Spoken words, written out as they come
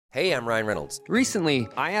Hey, I'm Ryan Reynolds. Recently,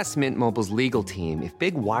 I asked Mint Mobile's legal team if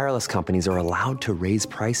big wireless companies are allowed to raise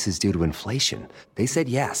prices due to inflation. They said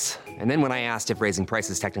yes. And then when I asked if raising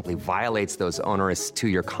prices technically violates those onerous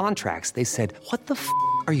two-year contracts, they said, "What the f***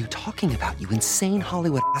 are you talking about, you insane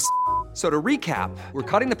Hollywood ass?" So to recap, we're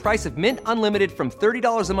cutting the price of Mint Unlimited from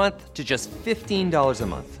 $30 a month to just $15 a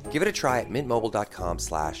month. Give it a try at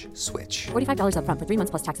mintmobile.com/switch. $45 up front for 3 months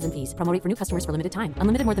plus taxes and fees. Promo rate for new customers for limited time.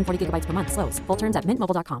 Unlimited more than 40 gigabytes per month. Slows full terms at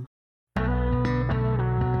mintmobile.com.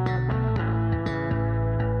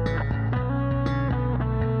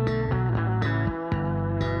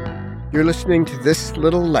 You're listening to This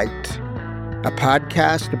Little Light, a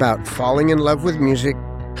podcast about falling in love with music,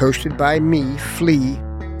 hosted by me, Flea,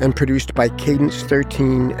 and produced by Cadence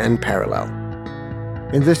 13 and Parallel.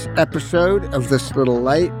 In this episode of This Little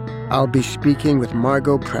Light, I'll be speaking with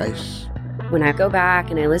Margo Price. When I go back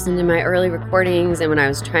and I listen to my early recordings and when I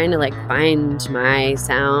was trying to find my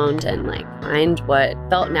sound and find what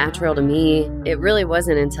felt natural to me, it really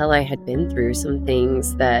wasn't until I had been through some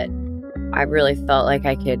things that I really felt like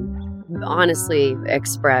I could honestly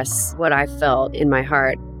express what I felt in my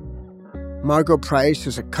heart. Margo Price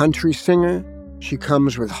is a country singer. She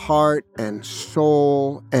comes with heart and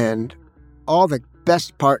soul and all the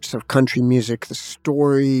best parts of country music, the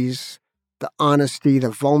stories, the honesty, the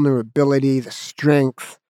vulnerability, the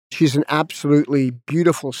strength. She's an absolutely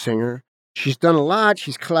beautiful singer. She's done a lot.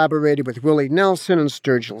 She's collaborated with Willie Nelson and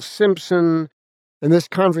Sturgill Simpson. In this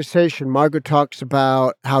conversation, Margo talks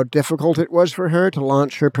about how difficult it was for her to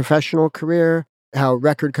launch her professional career, how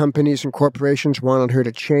record companies and corporations wanted her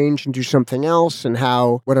to change and do something else, and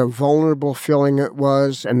what a vulnerable feeling it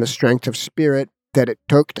was, and the strength of spirit that it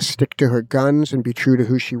took to stick to her guns and be true to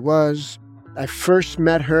who she was. I first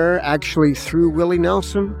met her actually through Willie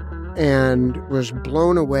Nelson and was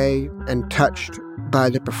blown away and touched by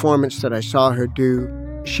the performance that I saw her do.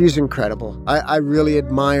 She's incredible. I really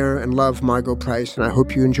admire and love Margo Price, and I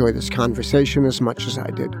hope you enjoy this conversation as much as I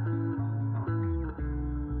did.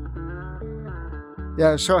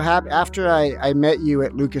 Yeah, so happy. After I met you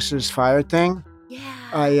at Lucas's Fire thing,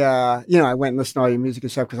 I went and listened to all your music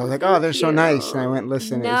and stuff because I was like, oh, they're so nice. And I went and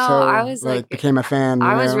listened. No, so, I was became a fan.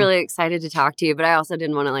 I was really excited to talk to you, but I also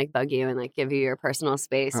didn't want to bug you and give you your personal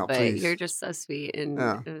space. Oh, but please. You're just so sweet. And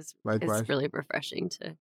it's really refreshing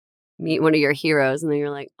to meet one of your heroes. And then you're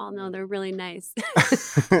like, oh, no, they're really nice.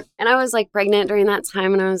 And I was pregnant during that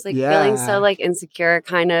time. And I was feeling so insecure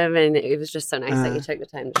kind of. And it was just so nice that you took the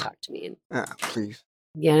time to talk to me. And please.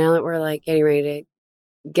 Yeah, now that we're getting ready to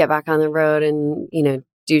get back on the road and,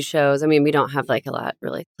 do shows. I mean, we don't have a lot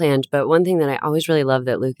really planned, but one thing that I always really love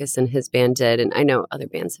that Lucas and his band did, and I know other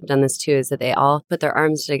bands have done this too, is that they all put their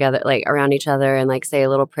arms together, around each other and say a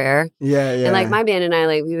little prayer. Yeah, yeah. And my band and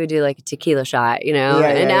I, we would do a tequila shot, and now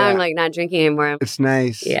I'm not drinking anymore. It's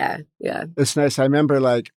nice. Yeah, yeah. It's nice. I remember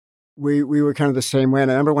we were kind of the same way.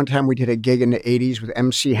 And I remember one time we did a gig in the 80s with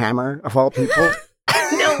MC Hammer, of all people.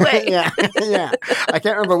 No way. Yeah. I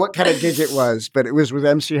can't remember what kind of gig it was, but it was with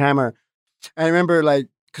MC Hammer. I remember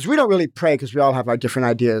because we don't really pray because we all have our different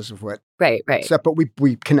ideas of what. Right. Stuff, but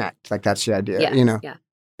we connect. That's the idea, Yeah.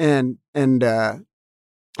 And in the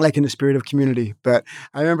spirit of community. But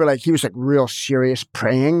I remember he was real serious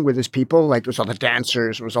praying with his people. It was all the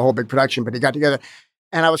dancers. It was a whole big production, but he got together.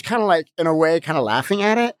 And I was kind of in a way, kind of laughing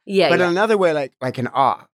at it. Yeah. But in another way, in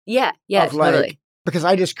awe. Yeah. Totally. Because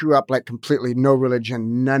I just grew up completely no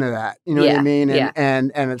religion, none of that. You know what I mean?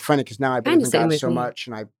 And it's funny because now I believe in God so much,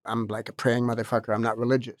 and I'm a praying motherfucker. I'm not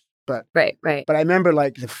religious, but right. But I remember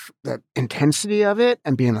the intensity of it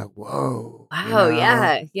and being whoa, wow,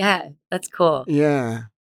 yeah, that's cool. Yeah.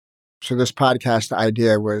 So this podcast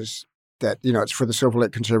idea was that it's for the Silver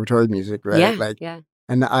Lake Conservatory of Music, right? Yeah.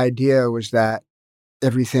 And the idea was that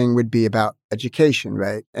everything would be about education,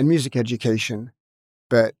 right, and music education,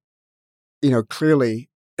 but clearly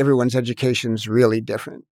everyone's education is really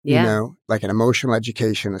different. Yeah. An emotional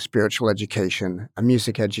education, a spiritual education, a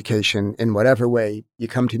music education, in whatever way you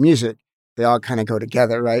come to music, they all kind of go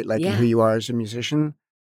together, right? In who you are as a musician.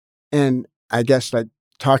 And I guess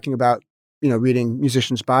talking about, reading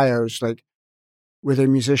musicians' bios, were there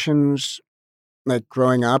musicians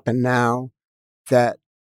growing up and now that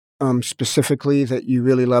specifically that you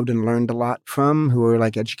really loved and learned a lot from who were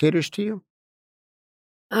educators to you?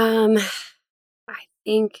 I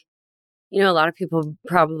think, a lot of people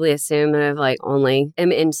probably assume that I've only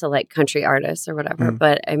am into country artists or whatever.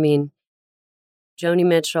 But I mean, Joni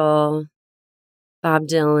Mitchell, Bob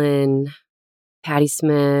Dylan, Patti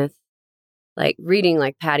Smith, reading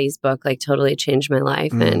Patti's book, totally changed my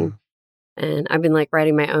life. And I've been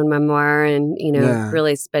writing my own memoir and,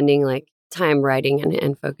 really spending time writing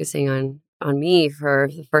and focusing on on me for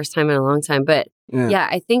the first time in a long time. But yeah,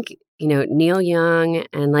 I think, Neil Young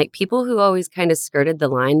and like people who always kind of skirted the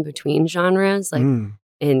line between genres, like,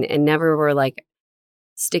 and never were like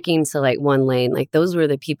sticking to like one lane. Like those were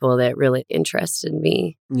the people that really interested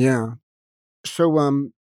me. Yeah.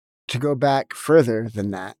 So, to go back further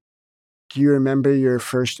than that, do you remember your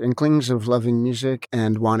first inklings of loving music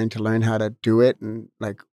and wanting to learn how to do it and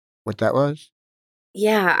like what that was?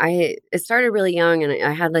 Yeah, it started really young, and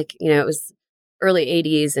I had like, it was early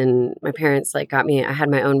 80s, and my parents like got me, I had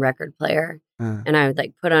my own record player, and I would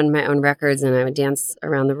like put on my own records, and I would dance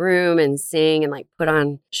around the room and sing and like put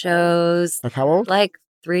on shows. Like how old? Like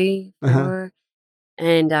 3, 4.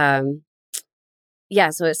 And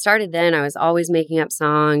yeah, so it started then. I was always making up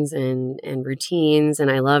songs and routines, and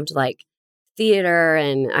I loved like theater,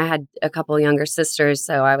 and I had a couple younger sisters,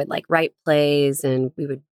 so I would like write plays and we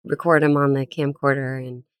would record them on the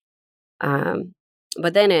camcorder. And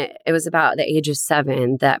but then it was about the age of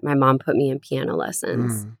 7 that my mom put me in piano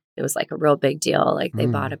lessons. It was like a real big deal. Like they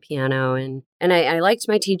bought a piano, and I liked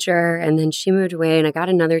my teacher, and then she moved away and I got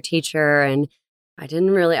another teacher, and I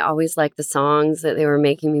didn't really always like the songs that they were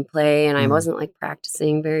making me play, and I wasn't like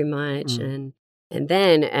practicing very much. And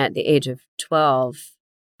then at the age of 12,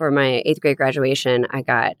 for my 8th grade graduation, I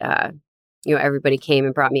got, everybody came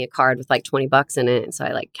and brought me a card with like $20 in it. And so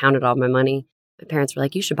I like counted all my money. My parents were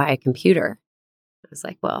like, you should buy a computer. I was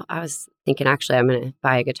like, well, I was thinking actually I'm going to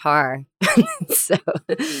buy a guitar. So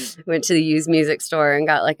went to the used music store and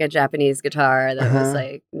got like a Japanese guitar that was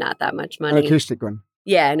like not that much money. An acoustic one.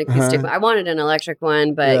 Yeah, an acoustic one. I wanted an electric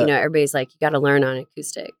one, but everybody's like, you got to learn on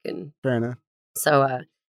acoustic. And fair enough. So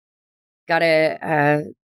got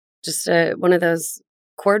one of those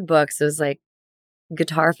chord books. It was like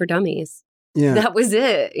Guitar for Dummies. Yeah, that was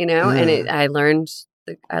it. And I learned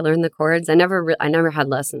the chords. I never had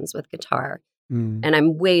lessons with guitar, and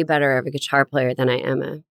I'm way better of a guitar player than I am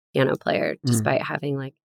a piano player, despite having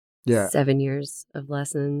like 7 years of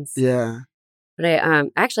lessons. Yeah, but I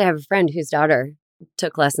actually have a friend whose daughter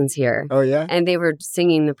took lessons here. Oh yeah, and they were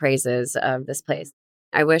singing the praises of this place.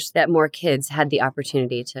 I wish that more kids had the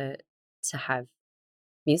opportunity to have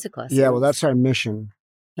music lessons. Yeah, well, that's our mission.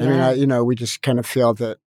 I mean, we just kind of feel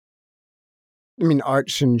that,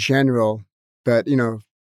 arts in general, but,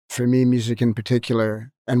 for me, music in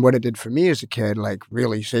particular, and what it did for me as a kid, like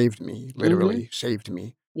really saved me, literally saved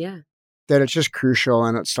me. Yeah. That it's just crucial,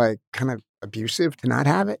 and it's like kind of abusive to not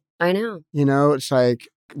have it. I know. It's like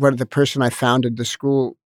the person I founded the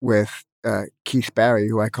school with, Keith Barry,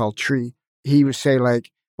 who I call Tree, he would say like,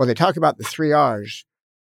 well, they talk about the 3 R's.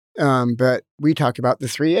 But we talk about the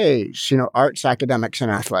 3 A's, arts, academics,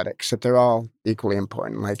 and athletics, that they're all equally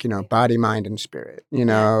important, like, body, mind, and spirit,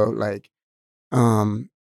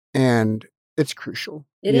 and it's crucial.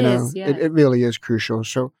 It is, yeah. It really is crucial.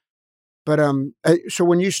 So, but, so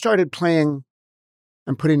when you started playing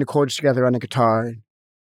and putting the chords together on a guitar,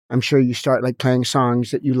 I'm sure you start like playing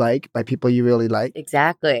songs that you like by people you really like.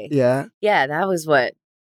 Exactly. Yeah. Yeah, that was what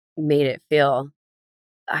made it feel,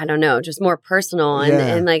 I don't know, just more personal,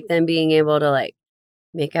 and like then being able to like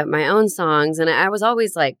make up my own songs. And I was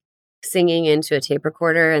always like singing into a tape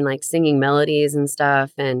recorder and like singing melodies and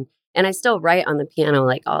stuff. And I still write on the piano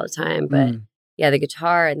like all the time. But yeah, the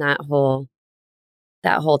guitar and that whole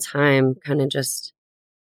time kind of just,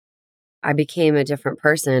 I became a different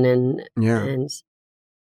person. And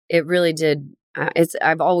it really did.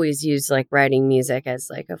 I've always used like writing music as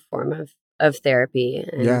like a form of therapy.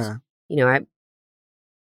 And,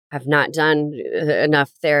 I've not done enough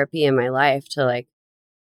therapy in my life to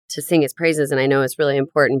sing its praises. And I know it's really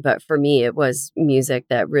important, but for me, it was music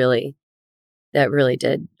that really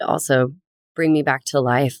did also bring me back to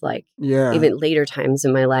life. Like even later times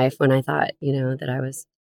in my life when I thought, that I was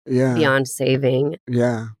beyond saving.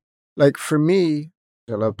 Yeah. Like for me,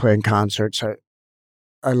 I love playing concerts.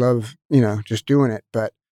 I love, just doing it.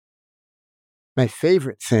 But my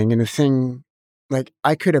favorite thing, and the thing, like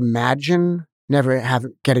I could imagine never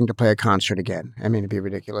getting to play a concert again. I mean, it'd be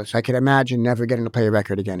ridiculous. I could imagine never getting to play a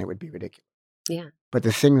record again. It would be ridiculous. Yeah. But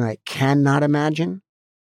the thing that I cannot imagine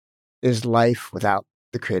is life without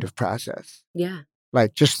the creative process. Yeah.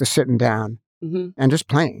 Like just the sitting down and just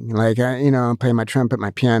playing. Like, I'm playing my trumpet,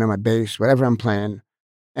 my piano, my bass, whatever I'm playing.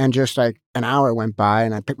 And just like an hour went by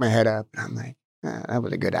and I picked my head up and I'm like, that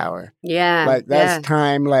was a good hour. Yeah. Like that's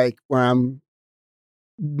time like where I'm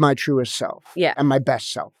my truest self. Yeah. And my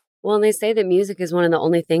best self. Well, and they say that music is one of the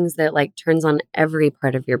only things that like turns on every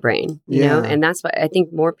part of your brain, you know? And that's what I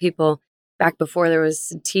think more people back before there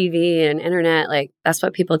was TV and internet, like that's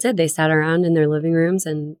what people did. They sat around in their living rooms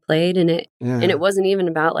and played, and it wasn't even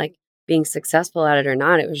about like being successful at it or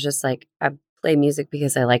not. It was just like I play music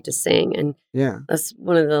because I like to sing. And Yeah. that's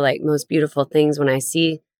one of the like most beautiful things when I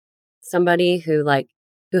see somebody who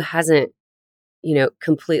hasn't,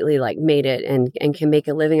 completely like made it and can make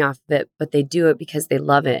a living off of it, but they do it because they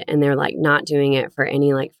love it and they're like not doing it for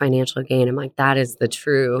any like financial gain. I'm like, that is the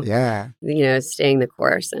true, staying the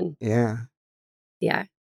course. And yeah.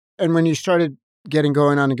 And when you started getting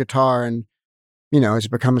going on the guitar and, as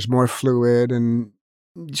it becomes more fluid and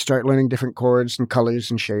you start learning different chords and colors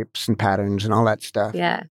and shapes and patterns and all that stuff.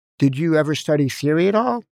 Yeah. Did you ever study theory at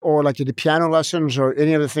all? Or like did the piano lessons or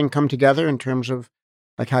any other thing come together in terms of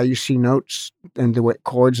like how you see notes and the way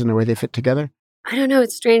chords and the way they fit together? I don't know.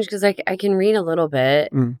 It's strange because I can read a little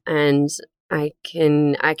bit and I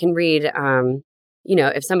can read,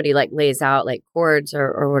 if somebody like lays out like chords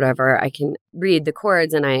or whatever, I can read the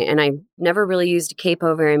chords and I never really used a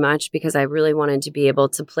capo very much because I really wanted to be able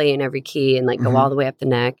to play in every key and like go all the way up the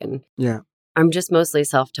neck. And I'm just mostly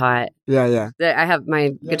self-taught. Yeah. I have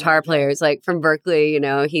my guitar players like from Berkeley,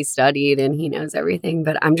 he studied and he knows everything,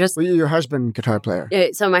 but I'm just... Well, your husband, guitar player.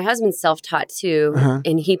 So my husband's self-taught too,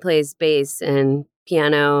 and he plays bass and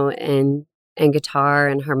piano and guitar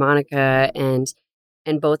and harmonica and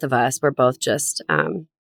both of us were both just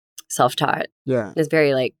self-taught. Yeah. It's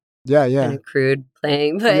very like kind of crude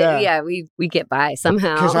playing, but we get by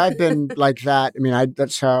somehow. Because I've been like that. I mean,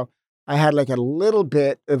 that's how I had like a little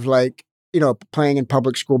bit of like, playing in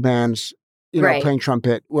public school bands, playing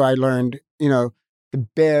trumpet, where I learned, the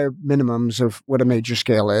bare minimums of what a major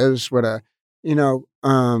scale is, but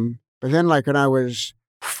then like when I was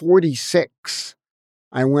 46,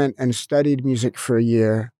 I went and studied music for a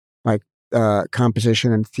year, like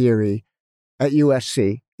composition and theory at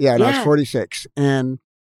USC. Yeah, and I was 46. And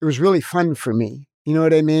it was really fun for me. You know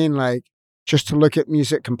what I mean? Like, just to look at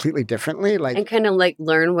music completely differently. Like, and kind of like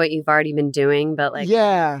learn what you've already been doing, but like...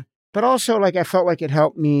 Yeah. But also, like, I felt like it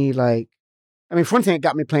helped me, like... I mean, for one thing, it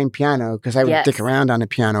got me playing piano, because I would dick around on the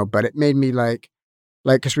piano, but it made me, like,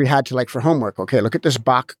 because we had to, like, for homework, okay, look at this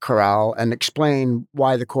Bach chorale and explain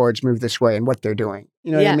why the chords move this way and what they're doing.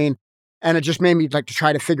 You know what I mean? And it just made me, like, to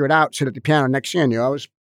try to figure it out so that the piano, next year I knew I was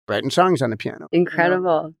writing songs on the piano.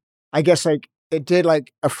 Incredible. I guess, like, it did,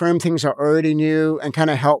 like, affirm things I already knew and kind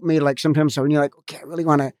of help me, like, sometimes when you're like, okay, I really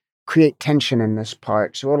want to create tension in this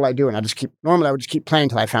part. So what will I do? And I would just keep playing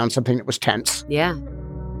until I found something that was tense. Yeah.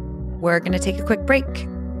 We're going to take a quick break.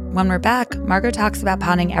 When we're back, Margo talks about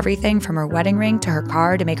pawning everything from her wedding ring to her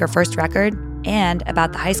car to make her first record, and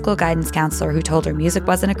about the high school guidance counselor who told her music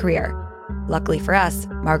wasn't a career. Luckily for us,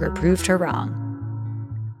 Margo proved her wrong.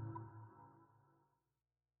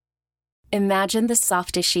 Imagine the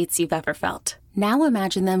softest sheets you've ever felt. Now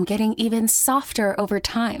imagine them getting even softer over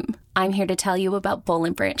time. I'm here to tell you about Boll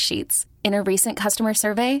 & Branch sheets. In a recent customer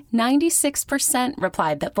survey, 96%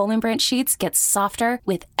 replied that Boll & Branch sheets get softer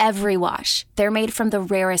with every wash. They're made from the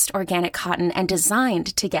rarest organic cotton and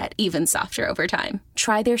designed to get even softer over time.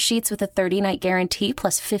 Try their sheets with a 30-night guarantee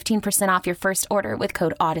plus 15% off your first order with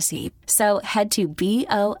code Odyssey. So head to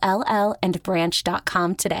BOLL&branch.com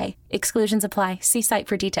today. Exclusions apply. See site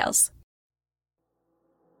for details.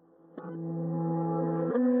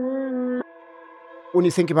 When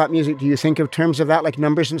you think about music, do you think of terms of that, like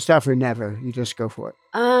numbers and stuff, or never? You just go for it?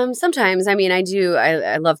 Sometimes. I mean, I do.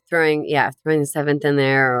 I love throwing the seventh in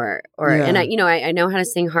there, and I know how to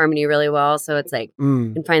sing harmony really well. So it's like,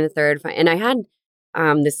 can find the third. And I had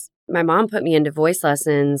my mom put me into voice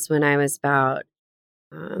lessons when I was about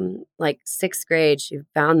like sixth grade. She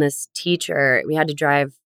found this teacher. We had to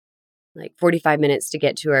drive like 45 minutes to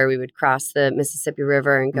get to her. We would cross the Mississippi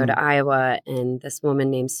River and go to Iowa. And this woman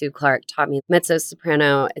named Sue Clark taught me mezzo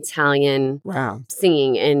soprano Italian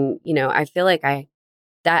singing. And, I feel like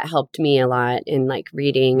that helped me a lot in like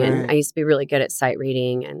reading. And I used to be really good at sight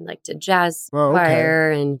reading and like did jazz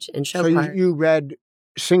choir and show choir. So you read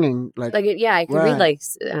singing? I could read like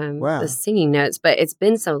the singing notes, but it's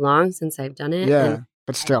been so long since I've done it. Yeah,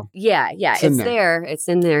 but still. It's there. It's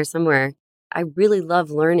in there somewhere. I really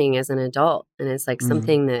love learning as an adult, and it's like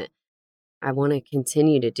something that I want to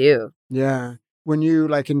continue to do. Yeah. When you,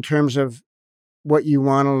 like, in terms of what you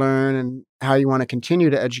want to learn and how you want to continue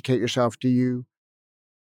to educate yourself,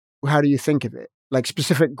 how do you think of it? Like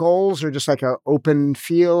specific goals or just like an open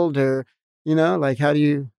field, or, like how do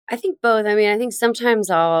you? I think both. I mean, I think sometimes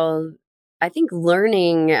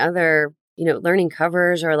learning other, learning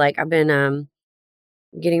covers, or like I've been,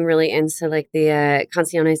 getting really into like the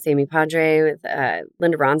Canciones de mi Padre with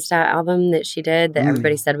Linda Ronstadt album that she did that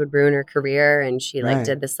everybody said would ruin her career, and she like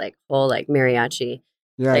did this like whole like mariachi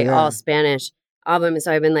all Spanish album. And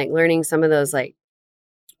so I've been like learning some of those like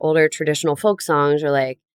older traditional folk songs, or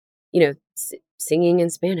like singing in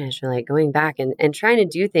Spanish or like going back and trying to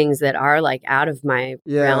do things that are like out of my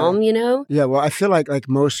realm, you know? Yeah, well, I feel like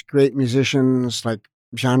most great musicians, like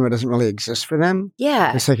genre doesn't really exist for them.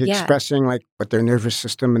 Yeah. It's like expressing like what their nervous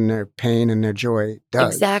system and their pain and their joy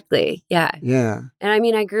does. Exactly. Yeah. Yeah. And I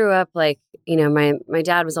mean, I grew up like, you know, my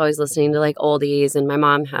dad was always listening to like oldies and my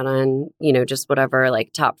mom had on, you know, just whatever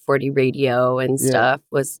like top 40 radio and stuff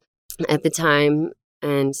was at the time.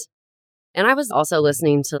 And I was also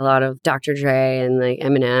listening to a lot of Dr. Dre and like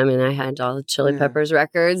Eminem, and I had all the Chili Peppers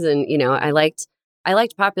records, and you know, I liked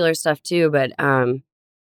popular stuff too, but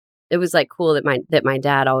it was like cool that my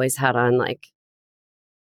dad always had on like,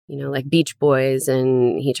 you know, like Beach Boys,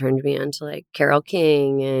 and he turned me on to like Carole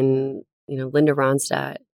King and, you know, Linda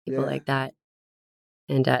Ronstadt, people like that.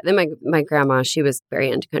 And then my grandma, she was very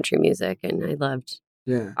into country music, and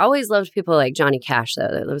I always loved people like Johnny Cash though.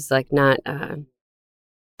 It was like not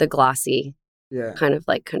the glossy kind of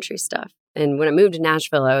like country stuff. And when I moved to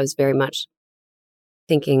Nashville, I was very much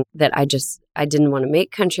thinking that I didn't want to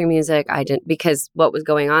make country music. Because what was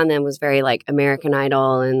going on then was very like American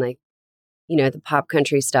Idol and like, you know, the pop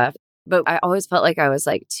country stuff. But I always felt like I was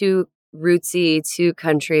like too rootsy, too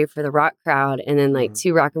country for the rock crowd, and then like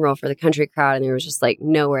too rock and roll for the country crowd. And there was just like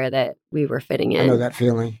nowhere that we were fitting in. I know that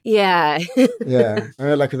feeling. Yeah. Yeah. I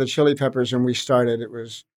mean, like with the Chili Peppers, when we started,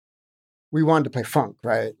 we wanted to play funk,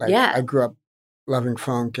 right? Like I grew up loving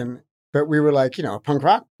funk, but we were like, you know, punk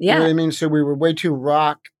rock. Yeah. You know what I mean? So we were way too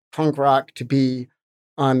punk rock to be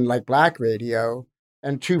on like black radio,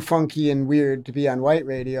 and too funky and weird to be on white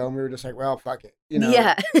radio. And we were just like, well, fuck it, you know?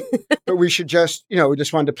 Yeah. But we should just, you know, we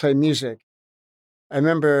just wanted to play music. I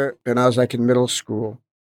remember when I was like in middle school,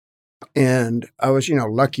 and I was, you know,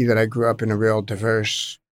 lucky that I grew up in a real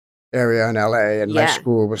diverse area in LA, and my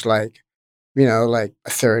school was like, you know, like a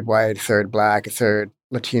third white, a third black, a third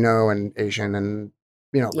Latino and Asian and,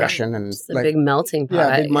 you know, Russian, and just a like big melting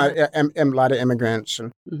pot. A lot of immigrants,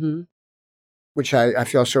 and which I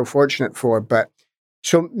feel so fortunate for. But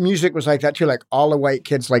so music was like that too. Like all the white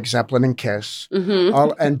kids like Zeppelin and Kiss,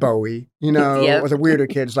 and Bowie, you know, or the weirder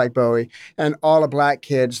kids like Bowie, and all the black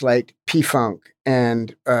kids like P-Funk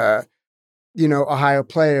and you know, Ohio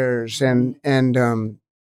Players and you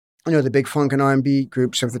know, the big funk and R&B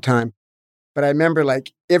groups of the time. But I remember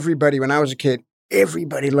like everybody, when I was a kid,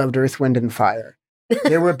 everybody loved Earth, Wind and Fire.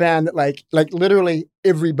 They were a band that like literally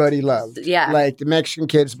everybody loved. Yeah. Like the Mexican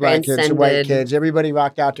kids, black kids, the white kids, everybody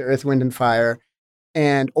rocked out to Earth, Wind and Fire.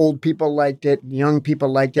 And old people liked it, young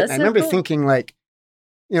people liked it. And I remember thinking like,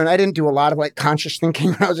 you know, and I didn't do a lot of like conscious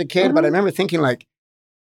thinking when I was a kid, but I remember thinking like,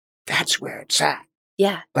 that's where it's at.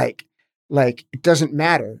 Yeah. Like it doesn't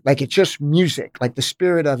matter. Like it's just music, like the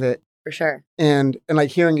spirit of it. For sure. And like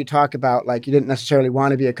hearing you talk about like you didn't necessarily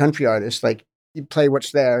want to be a country artist, like you play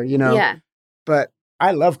what's there, you know? Yeah. But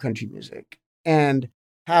I love country music and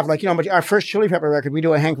have like, you know, our first Chili Pepper record, we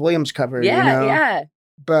do a Hank Williams cover, you know? Yeah.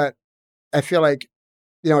 But I feel like,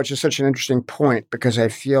 you know, it's just such an interesting point because I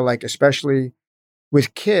feel like, especially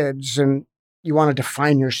with kids, and you want to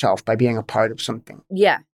define yourself by being a part of something.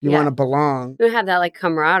 Yeah. You want to belong. You have that like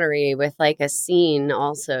camaraderie with like a scene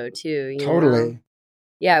also too. You know?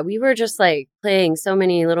 Yeah, we were just like playing so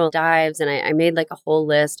many little dives, and I made like a whole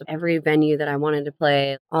list of every venue that I wanted to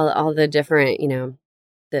play, all the different, you know,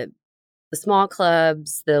 the small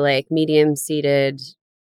clubs, the like medium seated,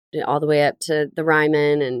 all the way up to the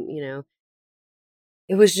Ryman, and you know,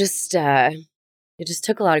 it was just it just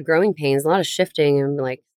took a lot of growing pains, a lot of shifting, and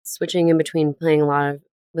like switching in between playing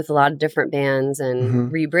with a lot of different bands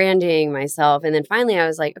and rebranding myself, and then finally I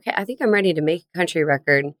was like, okay, I think I'm ready to make a country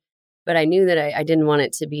record. But I knew that I didn't want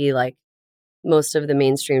it to be like most of the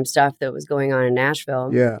mainstream stuff that was going on in Nashville.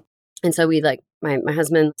 Yeah. And so we like, my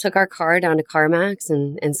husband took our car down to CarMax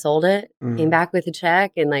and sold it, came back with a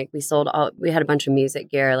check. And like we had a bunch of music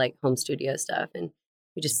gear, like home studio stuff. And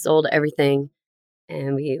we just sold everything.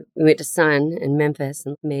 And we went to Sun in Memphis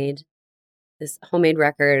and made this homemade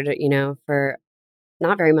record, you know, for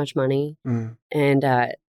not very much money. And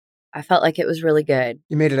I felt like it was really good.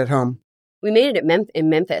 You made it at home. We made it in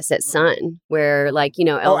Memphis at Sun, where like, you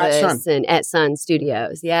know, Elvis and at Sun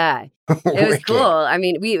Studios. Yeah. It was cool. I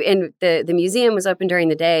mean, the museum was open during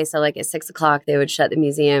the day. So like at 6:00, they would shut the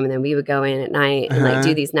museum and then we would go in at night and like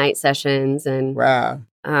do these night sessions. And wow.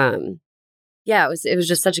 Yeah, it was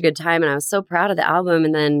just such a good time. And I was so proud of the album.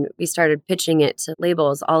 And then we started pitching it to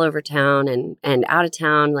labels all over town and out of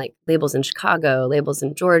town, like labels in Chicago, labels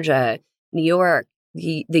in Georgia, New York,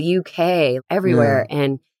 the UK, everywhere. Yeah.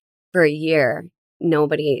 And for a year,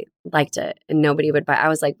 nobody liked it and nobody would buy. I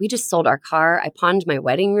was like, we just sold our car. I pawned my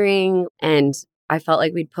wedding ring, and I felt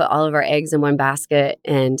like we'd put all of our eggs in one basket,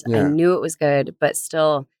 and I knew it was good, but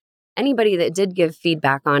still. anybody that did give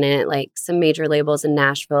feedback on it, like some major labels in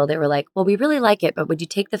Nashville, they were like, well, we really like it, but would you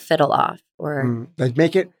take the fiddle off? Or like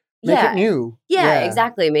make it new. Yeah,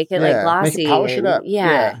 exactly. Make it like glossy. Make it polish it up.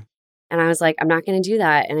 Yeah. And I was like, I'm not going to do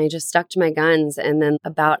that. And I just stuck to my guns. And then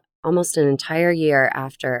about almost an entire year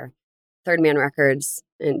after Third Man Records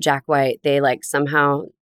and Jack White, they like somehow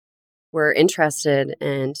were interested,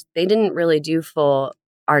 and they didn't really do full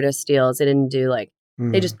artist deals. They didn't do like,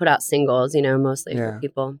 they just put out singles, you know, mostly for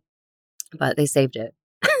people, but they saved it.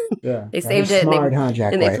 Yeah. They saved it. Smart, huh,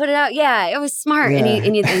 Jack and White? They put it out. Yeah, it was smart. Yeah.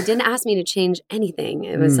 And they didn't ask me to change anything.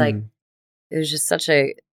 It was like, it was just such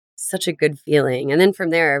a good feeling. And then from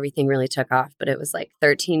there, everything really took off. But it was like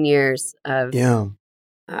 13 years of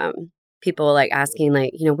people like asking,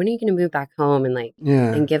 like, you know, when are you going to move back home and like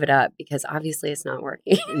and give it up? Because obviously it's not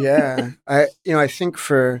working. I think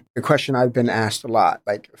for the question I've been asked a lot,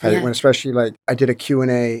 like when especially like I did a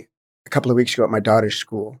Q&A a couple of weeks ago at my daughter's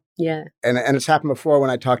school. Yeah. And it's happened before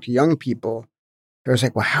when I talk to young people. It was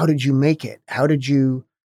like, well, how did you make it? How did you?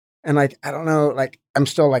 And like, I don't know, like I'm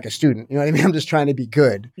still like a student, you know what I mean? I'm just trying to be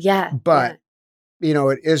good. Yeah. But, you know,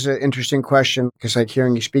 it is an interesting question because like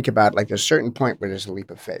hearing you speak about like there's a certain point where there's a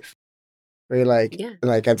leap of faith. Where you're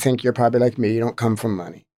like, I think you're probably like me. You don't come from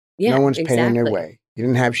money. Yeah, no one's paying your way. You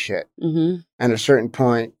didn't have shit. And at a certain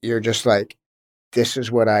point, you're just like, this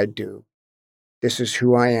is what I do. This is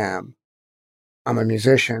who I am. I'm a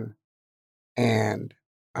musician and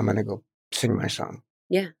I'm going to go sing my song.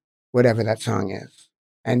 Yeah. Whatever that song is.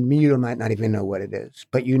 And you might not even know what it is,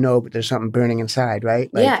 but you know, but there's something burning inside, right?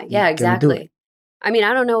 Like, yeah, exactly. I mean,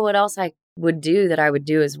 I don't know what else I would do that I would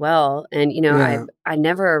do as well. And, you know, I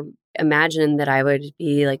never imagined that I would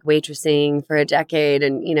be like waitressing for a decade.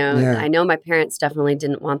 And, you know, I know my parents definitely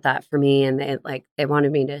didn't want that for me. And they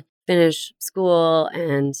wanted me to finish school.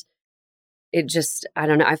 And it just, I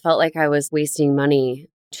don't know, I felt like I was wasting money,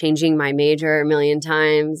 changing my major a million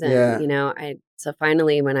times. And, you know, so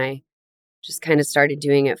finally when I just kind of started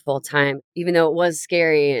doing it full time, even though it was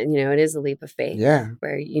scary, and, you know, it is a leap of faith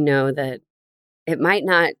where you know that it might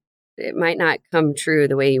not come true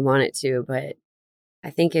the way you want it to, but I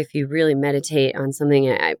think if you really meditate on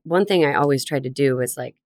something, one thing I always tried to do was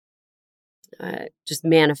like just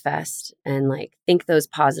manifest and like think those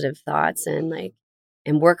positive thoughts and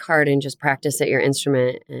work hard and just practice at your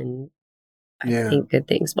instrument. And I think good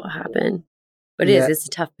things will happen. But it's a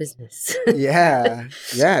tough business. Yeah.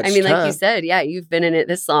 I mean, tough. Like you said, you've been in it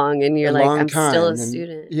this long and you're like, I'm still a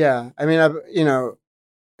student. Yeah. I mean, I've, you know,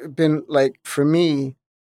 been like, for me,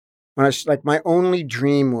 when I like, my only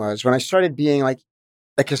dream was when I started being like,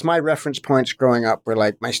 because my reference points growing up were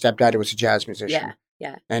like, my stepdad was a jazz musician.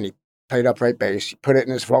 Yeah. And he played upright bass. He put it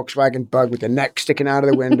in his Volkswagen Bug with the neck sticking out of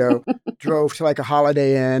the window, drove to like a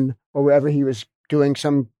Holiday Inn or wherever he was doing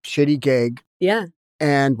some shitty gig. Yeah.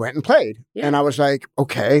 And went and played. Yeah. And I was like,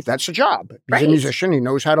 okay, that's a job. He's a musician. He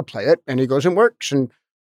knows how to play it. And he goes and works and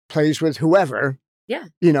plays with whoever. Yeah.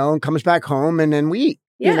 You know, and comes back home and then we eat,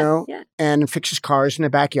 you know, and fixes cars in the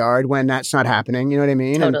backyard when that's not happening. You know what I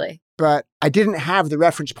mean? Totally. But I didn't have the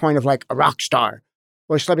reference point of like a rock star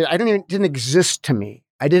or a celebrity. Didn't exist to me.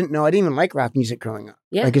 I didn't even like rock music growing up.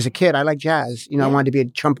 Yeah. Like as a kid, I liked jazz. You know, I wanted to be a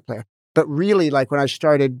trumpet player. But really, like when I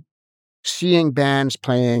started seeing bands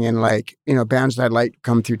playing and like, you know, bands that I'd like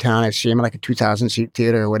come through town, I'd see them at like a 2,000-seat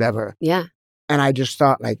theater or whatever. Yeah. And I just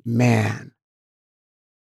thought like, man,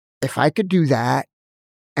 if I could do that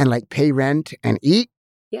and like pay rent and eat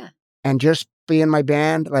and just be in my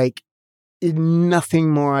band, like nothing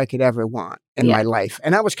more I could ever want in my life.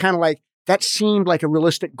 And that was kind of like, that seemed like a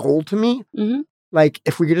realistic goal to me. Mm-hmm. Like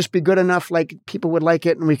if we could just be good enough, like people would like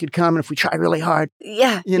it and we could come and if we try really hard,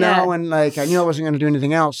 you know, and like, I knew I wasn't going to do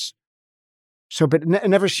anything else. So, but it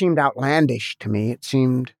never seemed outlandish to me. It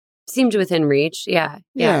seemed within reach. Yeah.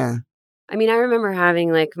 I mean, I remember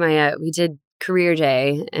having like we did career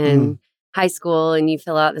day in high school and you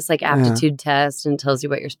fill out this like aptitude test and tells you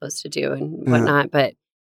what you're supposed to do and whatnot. But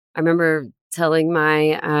I remember telling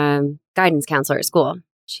my guidance counselor at school,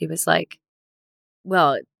 she was like,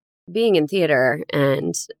 well, being in theater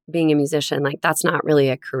and being a musician, like that's not really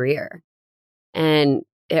a career. And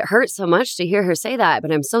it hurt so much to hear her say that, but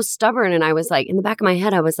I'm so stubborn. And I was like, in the back of my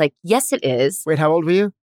head, I was like, yes, it is. Wait, how old were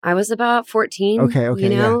you? I was about 14. Okay. You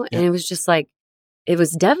know, and it was just like, it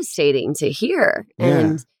was devastating to hear.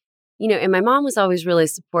 And, you know, and my mom was always really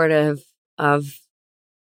supportive of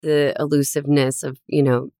the elusiveness of, you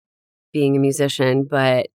know, being a musician.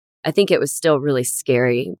 But I think it was still really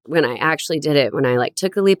scary when I actually did it, when I like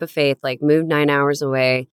took the leap of faith, like moved 9 hours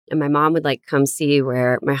away. And my mom would like come see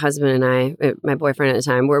where my husband and I, my boyfriend at the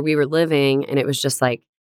time, where we were living. And it was just like,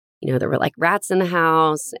 you know, there were like rats in the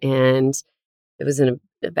house and it was in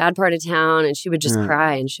a bad part of town, and she would just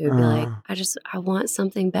cry, and she would be like, I want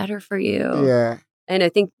something better for you. Yeah. And I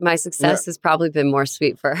think my success has probably been more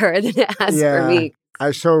sweet for her than it has for me.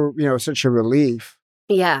 Such a relief.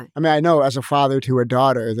 Yeah. I mean, I know as a father to a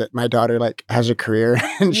daughter that my daughter like has a career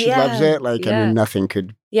and she loves it. Like, I mean, nothing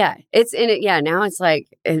could. Yeah. It's in it. Yeah. Now it's like,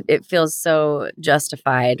 it feels so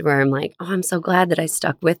justified where I'm like, oh, I'm so glad that I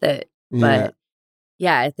stuck with it. But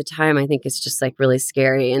yeah, at the time, I think it's just like really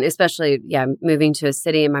scary. And especially, moving to a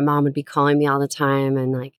city, and my mom would be calling me all the time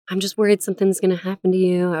and like, I'm just worried something's going to happen to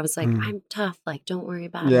you. I was like, I'm tough. Like, don't worry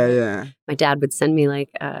about it. Yeah. My dad would send me like,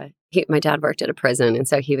 my dad worked at a prison. And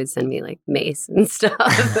so he would send me like mace and stuff.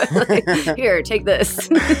 Like, here, take this.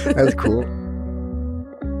 That's cool.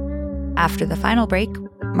 After the final break,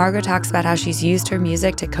 Margo talks about how she's used her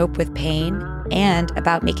music to cope with pain and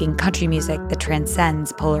about making country music that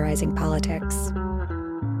transcends polarizing politics.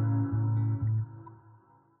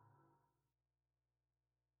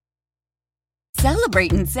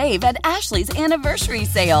 Celebrate and save at Ashley's Anniversary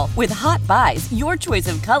Sale. With Hot Buys, your choice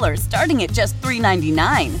of colors starting at just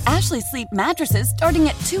 $3.99. Ashley Sleep mattresses starting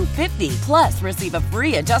at $2.50. Plus, receive a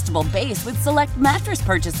free adjustable base with select mattress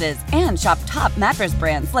purchases. And shop top mattress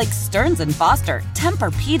brands like Stearns & Foster,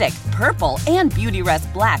 Tempur-Pedic, Purple, and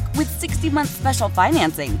Beautyrest Black with 60-month special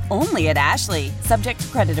financing. Only at Ashley. Subject to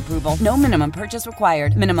credit approval. No minimum purchase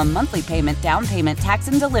required. Minimum monthly payment, down payment, tax,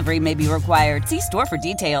 and delivery may be required. See store for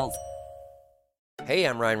details. Hey,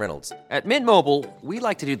 I'm Ryan Reynolds. At Mint Mobile, we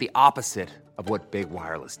like to do the opposite of what Big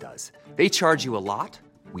Wireless does. They charge you a lot,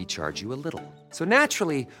 we charge you a little. So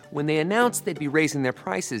naturally, when they announced they'd be raising their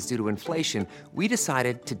prices due to inflation, we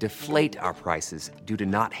decided to deflate our prices due to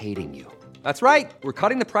not hating you. That's right. We're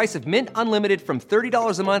cutting the price of Mint Unlimited from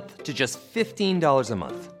 $30 a month to just $15 a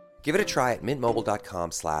month. Give it a try at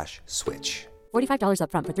mintmobile.com/switch. $45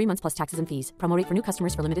 upfront for 3 months plus taxes and fees. Promo rate for new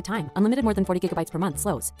customers for limited time. Unlimited more than 40 gigabytes per month.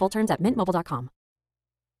 Slows full terms at mintmobile.com.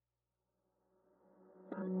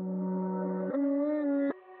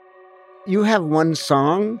 You have one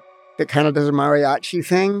song that kind of does a mariachi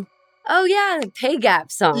thing. Oh, yeah. The Pay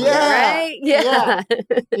Gap song, right? Yeah. And,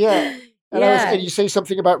 Yeah. and you say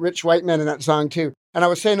something about rich white men in that song, too. And I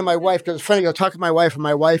was saying to my wife, because it's funny, I was talking to my wife, and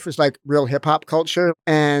my wife is like real hip hop culture.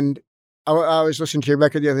 And I was listening to your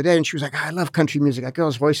record the other day, and she was like, I love country music. That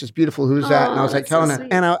girl's voice is beautiful. Who's that? And I was like telling her.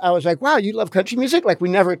 And I was like, wow, you love country music? Like, we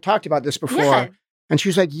never talked about this before. Yeah. And she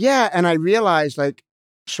was like, yeah. And I realized, like,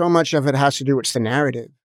 so much of it has to do with the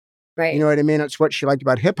narrative. Right. You know what I mean? It's what she liked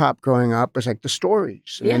about hip hop growing up was like the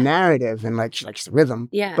stories and the narrative, and like she likes the rhythm.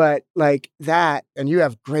 Yeah. But like that, and you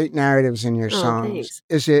have great narratives in your songs. Thanks.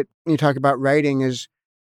 Is it, when you talk about writing, is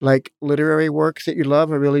like literary work that you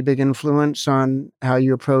love a really big influence on how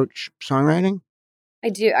you approach songwriting? I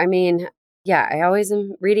do. I mean, yeah, I always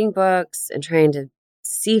am reading books and trying to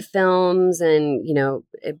see films and,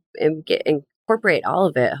 incorporate all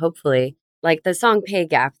of it, hopefully. Like the song Pay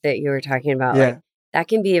Gap that you were talking about. Yeah. Like, that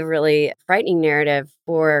can be a really frightening narrative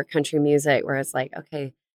for country music where it's like,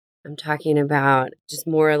 okay, I'm talking about just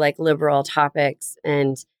more like liberal topics.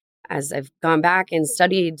 And as I've gone back and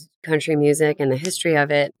studied country music and the history of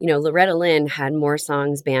it, Loretta Lynn had more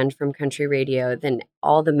songs banned from country radio than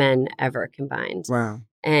all the men ever combined. Wow.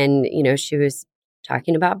 And, she was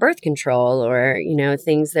talking about birth control or,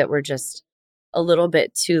 things that were just a little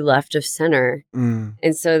bit too left of center.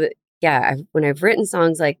 And so, when I've written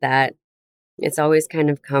songs like that, it's always kind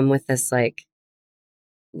of come with this like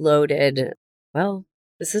loaded, well,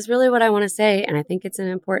 this is really what I want to say. And I think it's an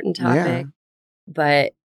important topic,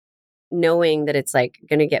 but knowing that it's like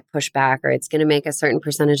going to get pushed back or it's going to make a certain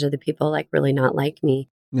percentage of the people like really not like me,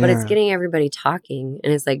 but it's getting everybody talking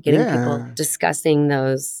and it's like getting people discussing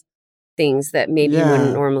those things that maybe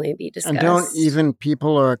wouldn't normally be discussed. And don't even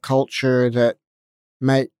people or a culture that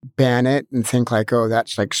might ban it and think like, oh,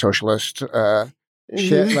 that's like socialist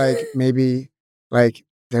shit, like maybe like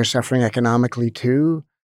they're suffering economically too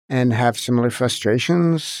and have similar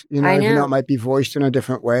frustrations, even though it might be voiced in a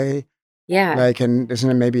different way. Yeah. Like, and isn't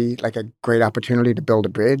it maybe like a great opportunity to build a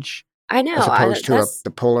bridge? I know. As opposed to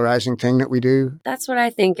the polarizing thing that we do. That's what I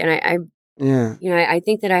think. And I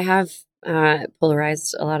think that I have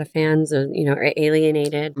polarized a lot of fans or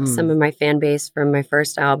alienated some of my fan base from my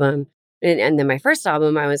first album. And then my first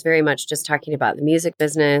album, I was very much just talking about the music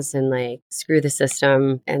business and like screw the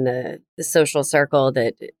system and the social circle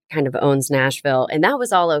that kind of owns Nashville. And that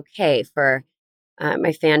was all okay for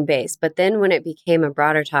my fan base. But then when it became a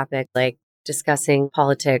broader topic, like discussing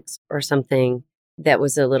politics or something that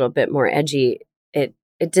was a little bit more edgy, it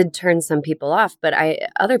did turn some people off. But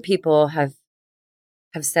other people have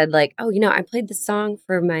said like, oh, I played the song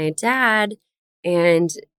for my dad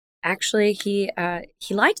and actually he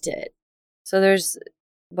liked it.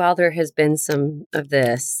 While there has been some of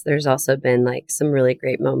this, there's also been like some really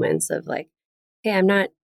great moments of like, hey, I'm not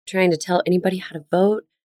trying to tell anybody how to vote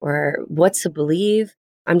or what to believe.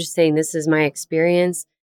 I'm just saying this is my experience.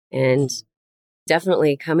 And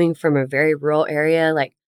definitely coming from a very rural area,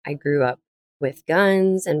 like I grew up with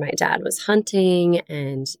guns and my dad was hunting,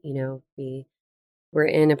 and, we were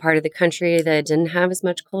in a part of the country that didn't have as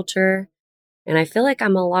much culture. And I feel like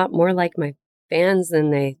I'm a lot more like my fans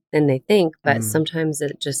than they think, but sometimes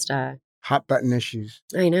it just hot button issues.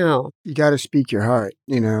 I know. You got to speak your heart,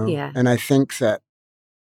 Yeah. And I think that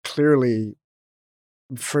clearly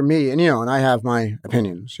for me, and and I have my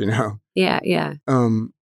opinions, Yeah.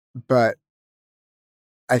 But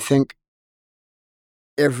I think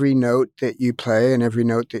every note that you play and every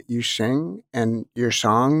note that you sing and your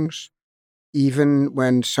songs, even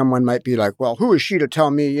when someone might be like, well, who is she to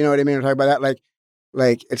tell me, you know what I mean? Talk about that,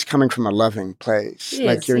 like it's coming from a loving place.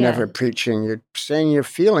 Like you're never preaching, you're saying your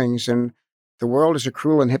feelings, and the world is a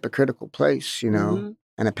cruel and hypocritical place, and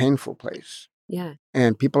a painful place. Yeah.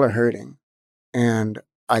 And people are hurting. And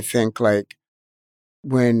I think like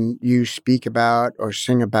when you speak about or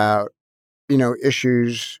sing about,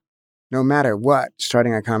 issues, no matter what,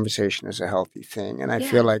 starting a conversation is a healthy thing. And I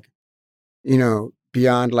feel like,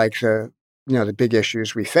 beyond like the big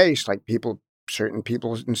issues we face, like certain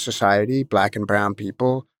people in society, Black and brown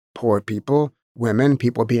people, poor people, women,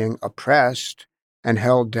 people being oppressed and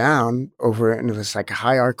held down over into this like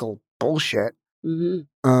hierarchical bullshit. I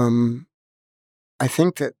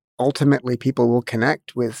think that ultimately people will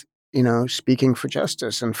connect with, speaking for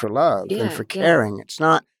justice and for love and for caring. It's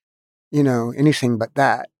not, anything but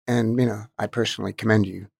that. And, I personally commend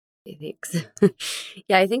you. Thanks.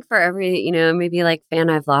 Yeah, I think for every, maybe like fan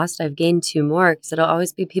I've lost, I've gained 2 more, because it'll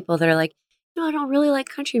always be people that are like, I don't really like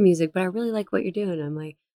country music, but I really like what you're doing. I'm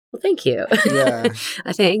like, well, thank you. Yeah.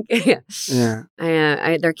 I think. Yeah.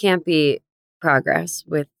 There can't be progress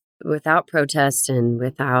without protest and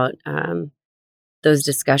without those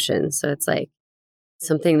discussions. So it's like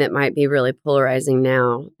something that might be really polarizing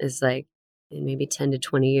now is like in maybe 10 to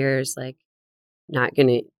 20 years, like no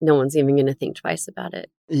one's even going to think twice about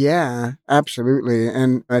it. Yeah, absolutely.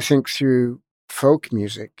 And I think through folk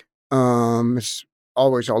music, it's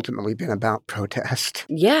always ultimately been about protest.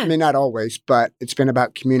 Yeah. I mean, not always, but it's been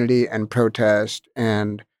about community and protest.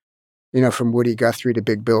 And, from Woody Guthrie to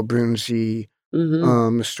Big Bill Broonzy,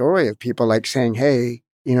 the story of people like saying, hey,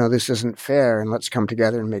 this isn't fair and let's come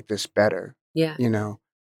together and make this better. Yeah.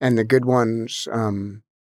 And the good ones,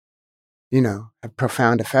 have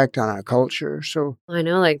profound effect on our culture. So I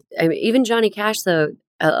know, even Johnny Cash, though,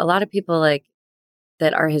 a lot of people like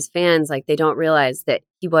that are his fans, like they don't realize that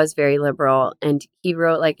he was very liberal, and he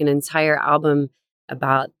wrote like an entire album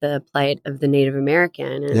about the plight of the Native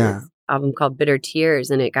American, and this album called Bitter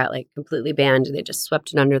Tears, and it got like completely banned. They just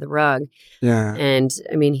swept it under the rug. Yeah. And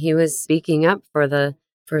I mean, he was speaking up for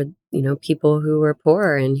people who were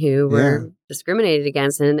poor and who were discriminated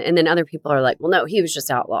against. And then other people are like, well, no, he was just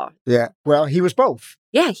outlaw. Yeah. Well, he was both.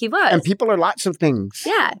 Yeah, he was. And people are lots of things.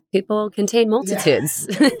 Yeah. People contain multitudes.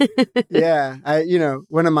 Yeah.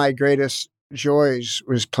 One of my greatest joys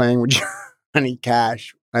was playing with Johnny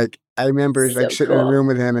Cash. Like, I remember So sitting in a cool. room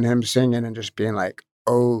with him and him singing and just being like,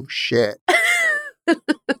 oh shit.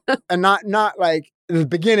 And not like in the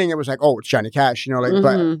beginning, it was like, oh, it's Johnny Cash,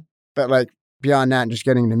 but like beyond that and just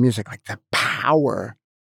getting into music, like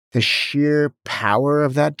the sheer power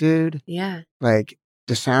of that dude. Yeah. Like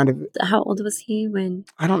the sound of it. How old was he when?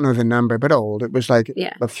 I don't know the number, but old. It was like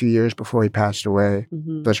Yeah. a few years before he passed away.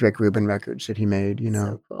 Mhm. Those Rick Rubin records that he made,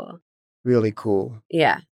 So cool. really cool.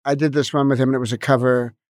 Yeah. I did this one with him, and it was a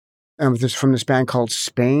cover from this band called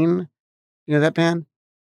Spain. You know that band?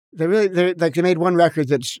 They made one record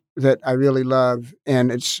that I really love,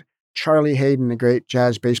 and it's Charlie Hayden, the great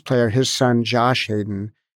jazz bass player, his son Josh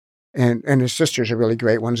Hayden, and his sister's a really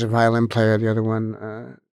great. One's a violin player, the other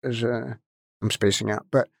one is I'm spacing out,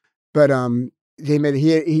 but they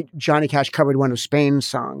made Johnny Cash covered one of Spain's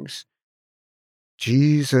songs.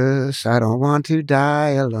 Jesus, I don't want to die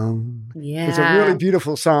alone. Yeah. It's a really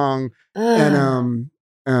beautiful song, Ugh.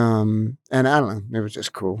 and I don't know, it was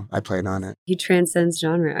just cool. I played on it. He transcends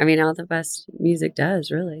genre. I mean, all the best music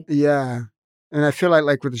does, really. Yeah. And I feel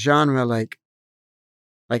like with genre, like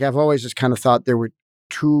I've always just kind of thought there were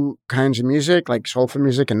 2 kinds of music, like soulful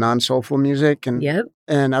music and non-soulful music. And Yep.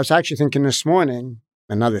 and I was actually thinking this morning,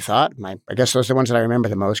 another thought, I guess those are the ones that I remember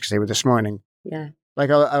the most because they were this morning. Yeah. Like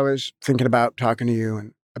I was thinking about talking to you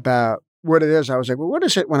and about what it is. I was like, well, what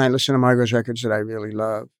is it when I listen to Margo's records that I really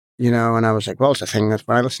love? And I was like, well, it's a thing that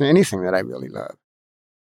when I listen to anything that I really love.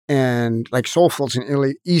 And like soulful is an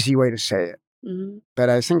really easy way to say it. Mm-hmm. But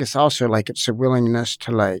I think it's also like it's a willingness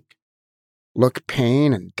to like look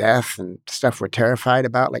pain and death and stuff we're terrified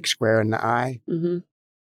about, like square in the eye, Mm-hmm.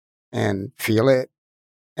 and feel it.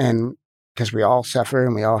 And because we all suffer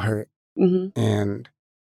and we all hurt. Mm-hmm. And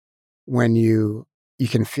when you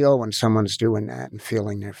can feel when someone's doing that and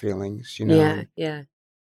feeling their feelings, you know? Yeah, yeah.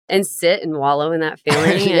 And sit and wallow in that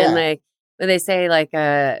feeling. Yeah. And like, when they say like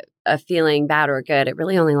a feeling bad or good, it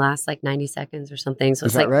really only lasts like 90 seconds or something. So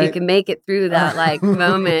Is it's that like right? you can make it through that like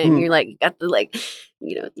moment and you're like, you got the like,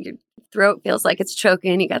 you know, your throat feels like it's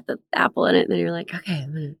choking, you got the apple in it, and then you're like, okay,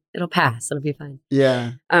 it'll pass. It'll be fine.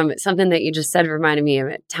 Yeah. Something that you just said reminded me of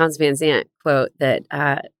a Townes Van Zandt quote that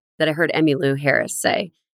I heard Emmylou Harris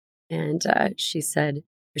say. And she said,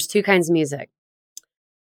 there's two kinds of music.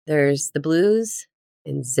 There's the blues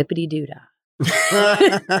and zippity doo-dah.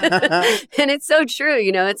 And it's so true,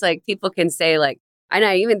 you know, it's like people can say like, and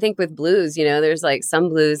I even think with blues, you know, there's like some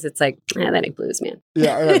blues, it's like, that ain't blues, man.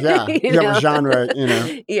 Yeah. You have a genre, you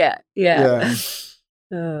know. Yeah. Yeah.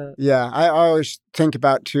 I always think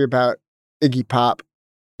about Iggy Pop,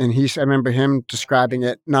 and I remember him describing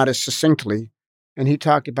it not as succinctly, and he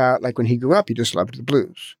talked about like when he grew up, he just loved the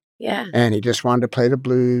blues. Yeah. And he just wanted to play the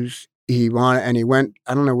blues. He went,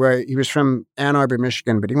 I don't know where, he was from Ann Arbor,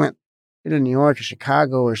 Michigan, but he went to New York or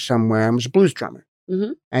Chicago or somewhere and was a blues drummer.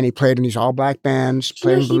 Mm-hmm. And he played in these all black bands,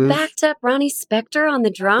 playing he blues. backed up Ronnie Spector on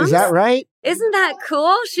the drums. Is that right? Isn't that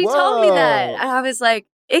cool? She told me that. And I was like,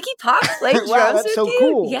 Iggy Pop played drums wow, that's with so you?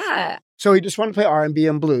 cool. Yeah. So he just wanted to play R&B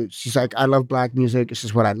and blues. He's like, I love black music. This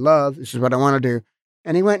is what I love. This is what I want to do.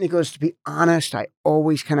 And he went and he goes, to be honest, I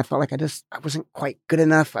always kind of felt like I wasn't quite good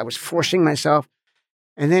enough. I was forcing myself.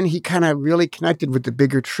 And then he kind of really connected with the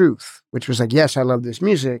bigger truth, which was like, yes, I love this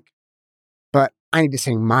music, but I need to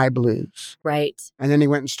sing my blues. Right. And then he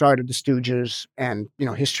went and started the Stooges, and, you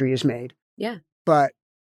know, history is made. Yeah. But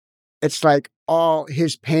it's like all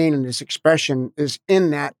his pain and his expression is in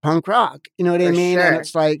that punk rock. You know what I mean? Sure. And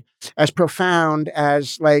it's like as profound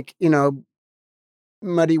as like, you know,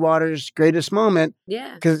 Muddy Waters' greatest moment.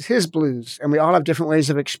 Yeah. Because it's his blues. And we all have different ways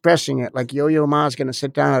of expressing it. Like Yo-Yo Ma's going to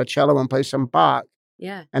sit down at a cello and play some Bach.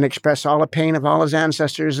 Yeah. And express all the pain of all his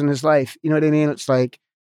ancestors in his life. You know what I mean? It's like,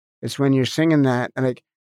 it's when you're singing that. And like,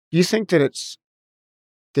 do you think that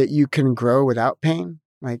that you can grow without pain?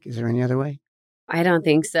 Like, is there any other way? I don't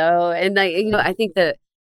think so. And like, you know, I think that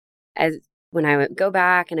when I would go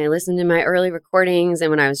back and I listened to my early recordings and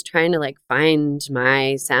when I was trying to like find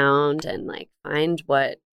my sound and like find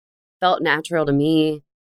what felt natural to me,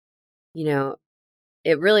 you know,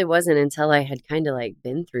 it really wasn't until I had kind of like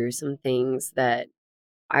been through some things that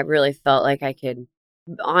I really felt like I could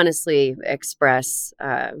honestly express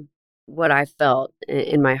what I felt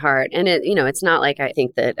in my heart. And it, you know, it's not like I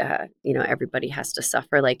think that, you know, everybody has to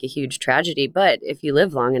suffer like a huge tragedy, but if you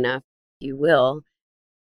live long enough, you will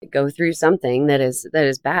go through something that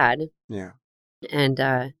is bad. Yeah. And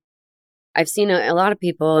I've seen a lot of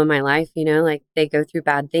people in my life, you know, like they go through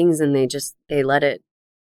bad things and they let it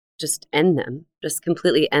just end them, just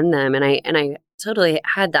completely end them. And I totally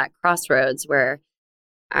had that crossroads where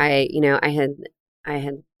I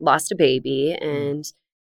had lost a baby and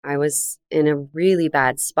I was in a really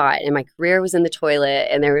bad spot and my career was in the toilet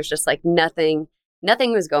and there was just like nothing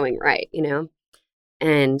was going right, you know?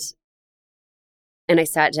 And I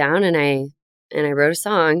sat down and I wrote a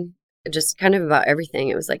song just kind of about everything.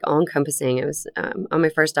 It was like all encompassing. It was on my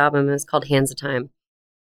first album. It was called Hands of Time.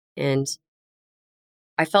 And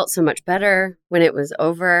I felt so much better when it was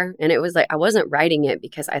over. And it was like, I wasn't writing it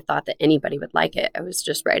because I thought that anybody would like it. I was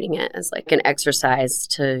just writing it as like an exercise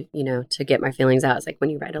to, you know, to get my feelings out. It's like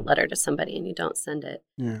when you write a letter to somebody and you don't send it.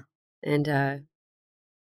 Yeah. And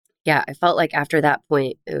I felt like after that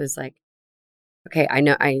point, it was like, okay, I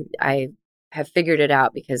know I have figured it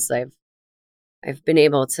out because I've been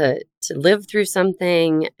able to live through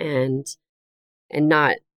something and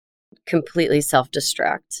not completely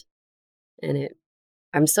self-destruct. And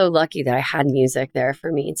I'm so lucky that I had music there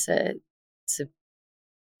for me to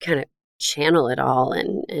kind of channel it all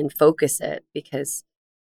and focus it, because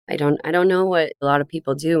I don't know what a lot of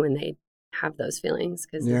people do when they have those feelings,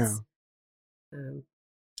 because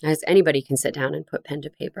as anybody can sit down and put pen to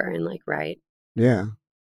paper and like write. Yeah.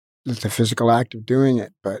 It's the physical act of doing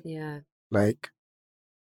it, but like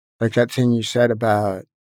that thing you said about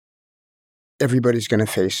everybody's going to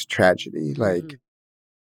face tragedy, like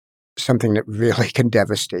something that really can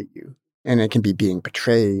devastate you. And it can be being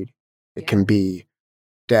betrayed. It can be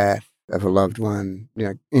death of a loved one.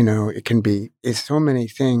 You know, it can be, it's so many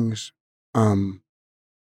things, you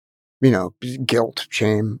know, guilt,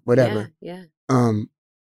 shame, whatever. Yeah.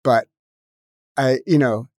 But I, you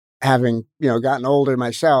know, having, gotten older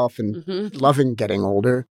myself and loving getting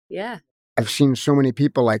older, Yeah. I've seen so many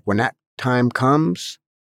people, like, when that time comes,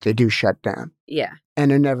 they do shut down. Yeah.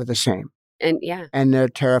 And they're never the same. And yeah. And they're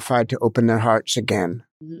terrified to open their hearts again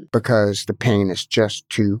because the pain is just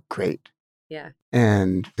too great. Yeah.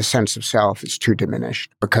 And the sense of self is too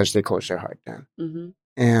diminished because they close their heart down.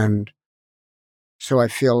 And so I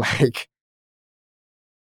feel like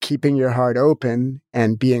keeping your heart open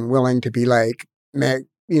and being willing to be like,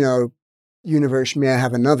 universe, may I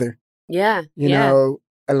have another? Yeah.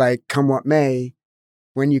 Like, come what may,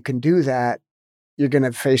 when you can do that, you're going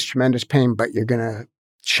to face tremendous pain, but you're going to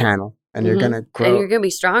channel and you're going to grow. And you're going to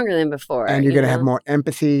be stronger than before. And you're going to have more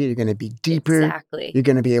empathy. You're going to be deeper. Exactly. You're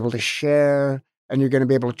going to be able to share, and you're going to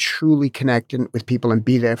be able to truly connect with people and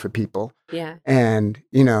be there for people. Yeah. And,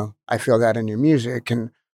 I feel that in your music.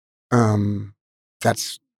 And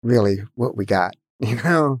that's really what we got,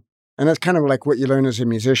 And that's kind of like what you learn as a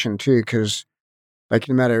musician, too, because, like,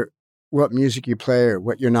 no matter what music you play or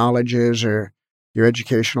what your knowledge is or your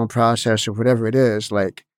educational process or whatever it is,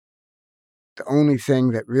 like, the only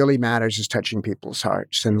thing that really matters is touching people's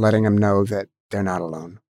hearts and letting them know that they're not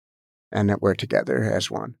alone and that we're together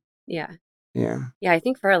as one. Yeah. Yeah. Yeah. I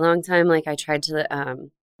think for a long time, like, I tried to,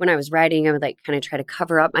 when I was writing, I would like kind of try to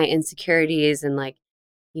cover up my insecurities and like,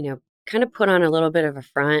 kind of put on a little bit of a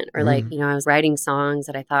front, or like, I was writing songs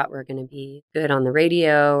that I thought were going to be good on the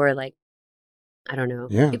radio, or like, I don't know.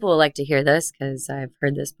 Yeah. People will like to hear this because I've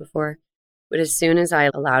heard this before. But as soon as I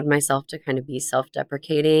allowed myself to kind of be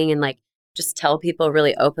self-deprecating and like just tell people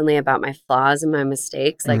really openly about my flaws and my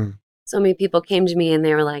mistakes, like so many people came to me and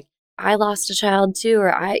they were like, I lost a child too,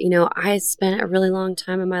 or I spent a really long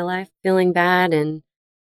time in my life feeling bad. And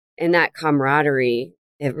in that camaraderie,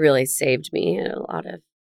 it really saved me at a lot of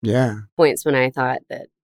points when I thought that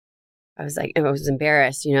I was like, I was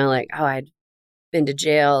embarrassed, like, oh, I'd been to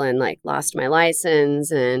jail and like lost my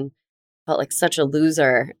license and felt like such a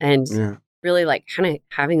loser. And really like kind of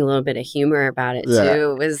having a little bit of humor about it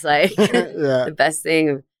too was like the best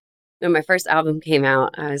thing. When my first album came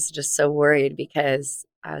out, I was just so worried because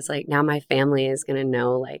I was like, now my family is going to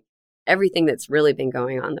know like everything that's really been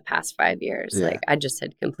going on the past 5 years. Like I just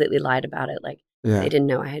had completely lied about it. Like they didn't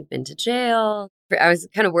know I had been to jail. I was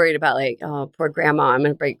kind of worried about like, oh, poor grandma, I'm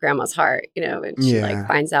going to break grandma's heart, and she like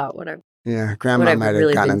finds out what I've grandma might have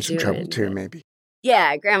really gotten been in some trouble doing, too, but- maybe.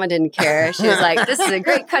 Yeah, grandma didn't care. She was like, this is a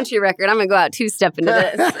great country record. I'm going to go out two-step into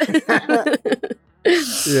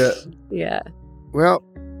this. Yeah. Well,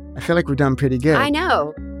 I feel like we're done pretty good. I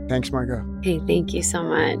know. Thanks, Margo. Hey, thank you so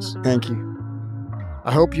much. Thank you.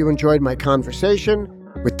 I hope you enjoyed my conversation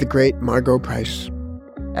with the great Margo Price.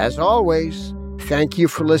 As always, thank you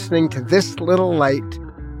for listening to This Little Light,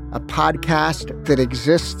 a podcast that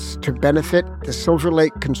exists to benefit the Silver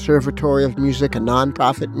Lake Conservatory of Music, a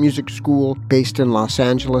nonprofit music school based in Los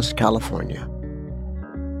Angeles, California.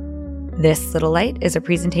 This Little Light is a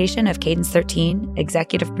presentation of Cadence 13,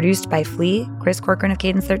 executive produced by Flea, Chris Corcoran of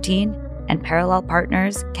Cadence 13, and parallel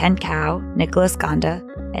partners Ken Cow, Nicholas Gonda,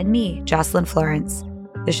 and me, Jocelyn Florence.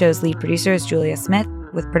 The show's lead producer is Julia Smith,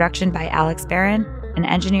 with production by Alex Barron and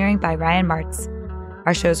engineering by Ryan Martz.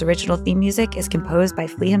 Our show's original theme music is composed by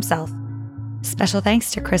Flea himself. Special thanks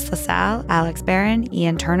to Chris LaSalle, Alex Barron,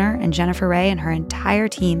 Ian Turner, and Jennifer Ray and her entire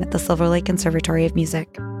team at the Silver Lake Conservatory of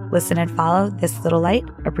Music. Listen and follow This Little Light,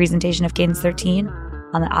 a presentation of Cadence 13,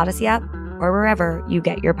 on the Odyssey app or wherever you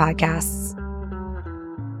get your podcasts.